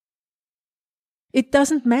It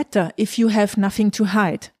doesn't matter if you have nothing to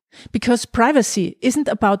hide, because privacy isn't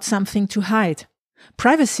about something to hide.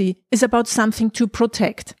 Privacy is about something to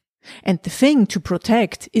protect. And the thing to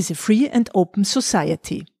protect is a free and open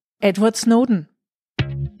society. Edward Snowden.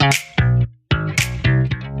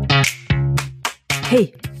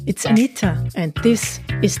 Hey, it's Anita, and this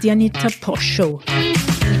is the Anita Posch Show.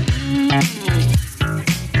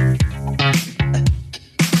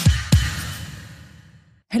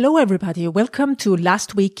 Hello everybody, welcome to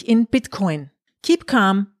Last Week in Bitcoin. Keep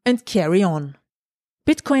calm and carry on.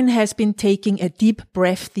 Bitcoin has been taking a deep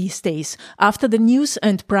breath these days after the news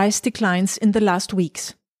and price declines in the last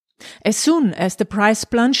weeks. As soon as the price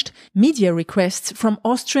plunged, media requests from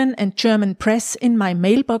Austrian and German press in my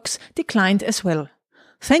mailbox declined as well.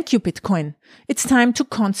 Thank you, Bitcoin. It's time to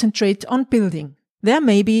concentrate on building. There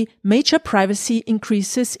may be major privacy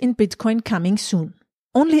increases in Bitcoin coming soon.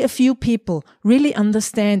 Only a few people really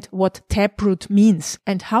understand what Taproot means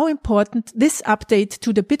and how important this update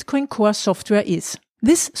to the Bitcoin Core software is.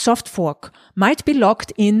 This soft fork might be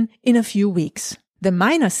locked in a few weeks. The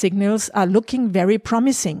miner signals are looking very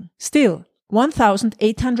promising. Still,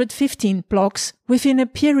 1,815 blocks within a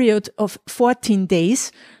period of 14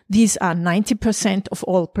 days, these are 90% of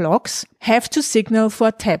all blocks, have to signal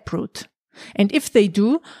for Taproot. And if they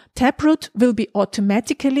do, Taproot will be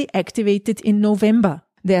automatically activated in November.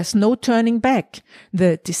 There's no turning back.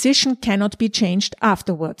 The decision cannot be changed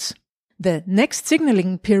afterwards. The next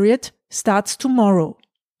signaling period starts tomorrow.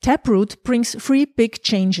 Taproot brings 3 big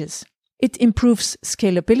changes. It improves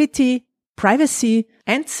scalability, privacy,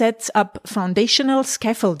 and sets up foundational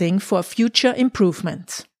scaffolding for future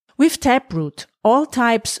improvements. With Taproot, all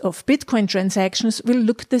types of Bitcoin transactions will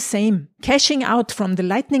look the same. Cashing out from the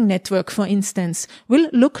Lightning Network, for instance, will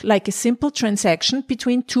look like a simple transaction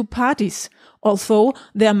between 2 parties, although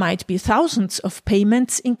there might be thousands of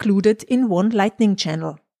payments included in one Lightning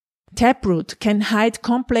channel. Taproot can hide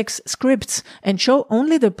complex scripts and show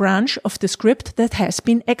only the branch of the script that has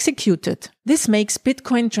been executed. This makes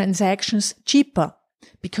Bitcoin transactions cheaper,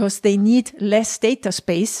 because they need less data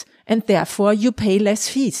space and therefore you pay less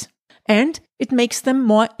fees. And it makes them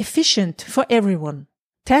more efficient for everyone.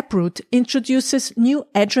 Taproot introduces new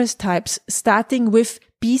address types starting with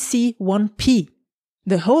BC1P.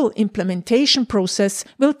 The whole implementation process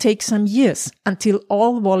will take some years until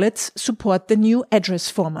all wallets support the new address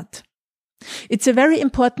format. It's a very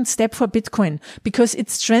important step for Bitcoin because it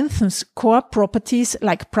strengthens core properties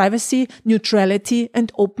like privacy, neutrality,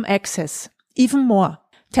 and open access. Even more,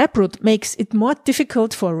 Taproot makes it more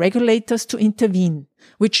difficult for regulators to intervene,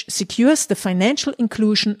 which secures the financial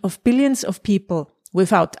inclusion of billions of people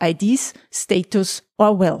without IDs, status,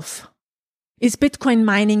 or wealth. Is Bitcoin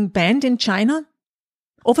mining banned in China?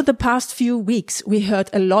 Over the past few weeks, we heard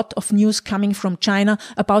a lot of news coming from China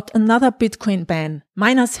about another Bitcoin ban.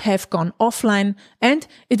 Miners have gone offline, and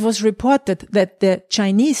it was reported that the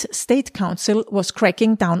Chinese State Council was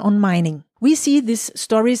cracking down on mining. We see these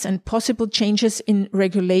stories and possible changes in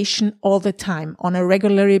regulation all the time on a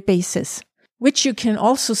regular basis, which you can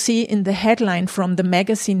also see in the headline from the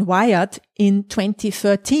magazine Wired in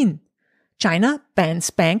 2013. China bans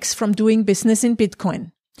banks from doing business in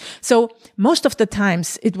Bitcoin. So most of the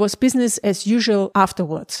times it was business as usual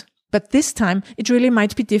afterwards. But this time it really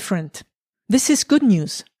might be different. This is good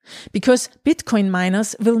news, because Bitcoin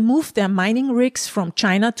miners will move their mining rigs from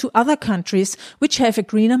China to other countries which have a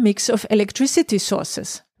greener mix of electricity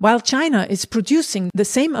sources. While China is producing the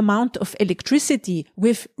same amount of electricity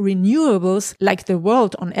with renewables like the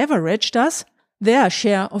world on average does, their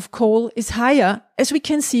share of coal is higher, as we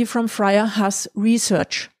can see from Freyer-Hass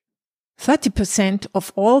research. 30%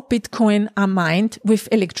 of all Bitcoin are mined with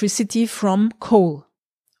electricity from coal,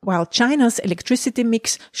 while China's electricity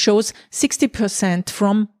mix shows 60%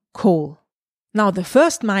 from coal. Now the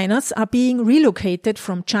first miners are being relocated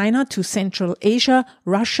from China to Central Asia,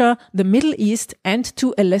 Russia, the Middle East, and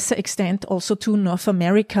to a lesser extent also to North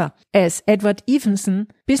America, as Edward Evenson,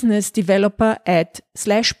 business developer at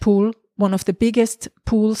Slashpool, one of the biggest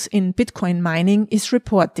pools in Bitcoin mining, is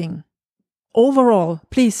reporting. Overall,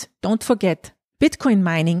 please don't forget, Bitcoin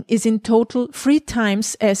mining is in total 3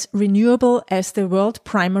 times as renewable as the world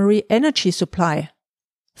primary energy supply.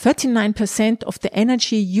 39% of the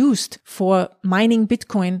energy used for mining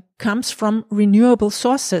Bitcoin comes from renewable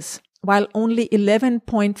sources, while only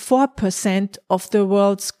 11.4% of the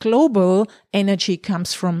world's global energy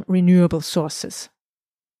comes from renewable sources.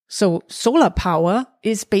 So solar power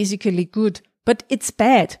is basically good, but it's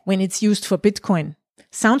bad when it's used for Bitcoin.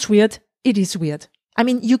 Sounds weird? It is weird. I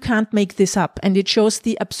mean, you can't make this up, and it shows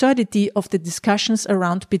the absurdity of the discussions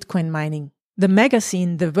around Bitcoin mining. The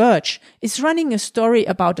magazine The Verge is running a story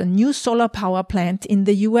about a new solar power plant in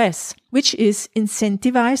the US, which is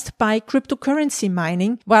incentivized by cryptocurrency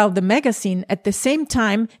mining, while the magazine at the same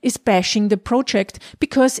time is bashing the project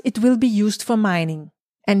because it will be used for mining.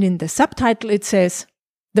 And in the subtitle it says,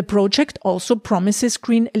 "The project also promises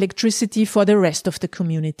green electricity for the rest of the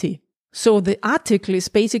community." So the article is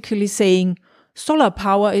basically saying solar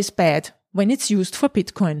power is bad when it's used for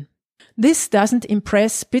Bitcoin. This doesn't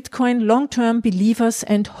impress Bitcoin long-term believers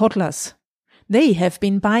and hodlers. They have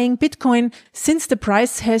been buying Bitcoin since the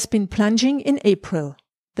price has been plunging in April.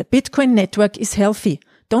 The Bitcoin network is healthy.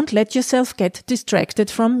 Don't let yourself get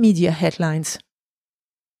distracted from media headlines.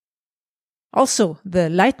 Also, the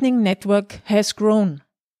Lightning Network has grown.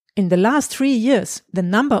 In the last 3 years, the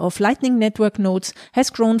number of Lightning Network nodes has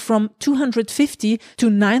grown from 250 to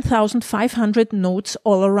 9,500 nodes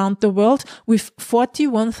all around the world with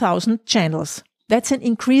 41,000 channels. That's an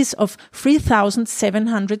increase of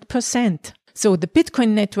 3,700%. So the Bitcoin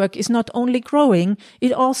network is not only growing,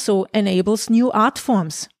 it also enables new art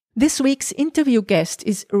forms. This week's interview guest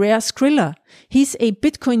is Rare Skrilla. He's a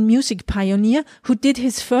Bitcoin music pioneer who did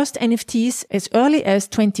his first NFTs as early as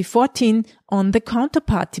 2014 on the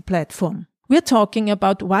Counterparty platform. We're talking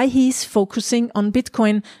about why he's focusing on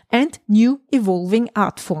Bitcoin and new evolving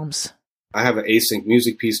art forms. I have an async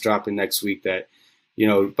music piece dropping next week that,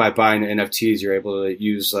 by buying the NFTs, you're able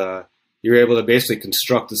to basically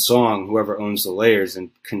construct the song, whoever owns the layers,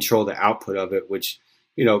 and control the output of it, which,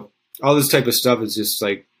 all this type of stuff is just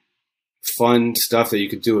like fun stuff that you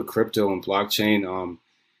could do with crypto and blockchain. I'm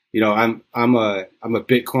a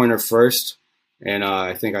Bitcoiner first, and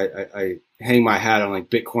I think I hang my hat on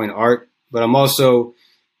like Bitcoin art, but I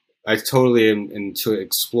totally am into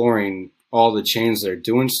exploring all the chains that are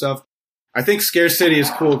doing stuff. I think Scarcity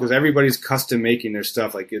is cool because everybody's custom making their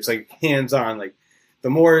stuff. Like it's like hands on. Like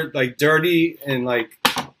the more like dirty and like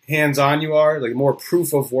hands on you are, like more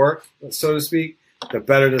proof of work, so to speak, the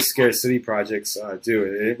better the Scarcity projects do.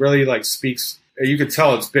 It really like speaks. You could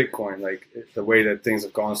tell it's Bitcoin, like the way that things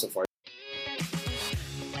have gone so far.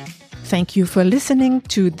 Thank you for listening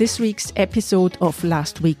to this week's episode of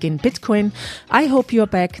Last Week in Bitcoin. I hope you're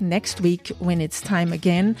back next week when it's time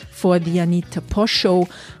again for the Anita Posch Show.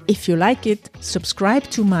 If you like it, subscribe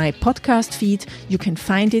to my podcast feed. You can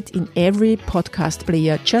find it in every podcast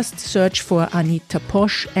player. Just search for Anita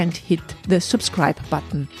Posch and hit the subscribe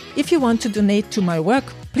button. If you want to donate to my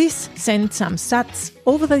work, please send some sats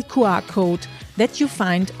over the QR code that you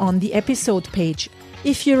find on the episode page.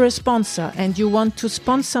 If you're a sponsor and you want to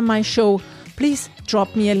sponsor my show, please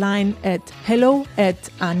drop me a line at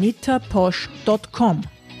hello@anitaposch.com.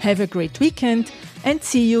 Have a great weekend and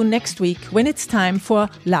see you next week when it's time for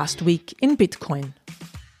Last Week in Bitcoin.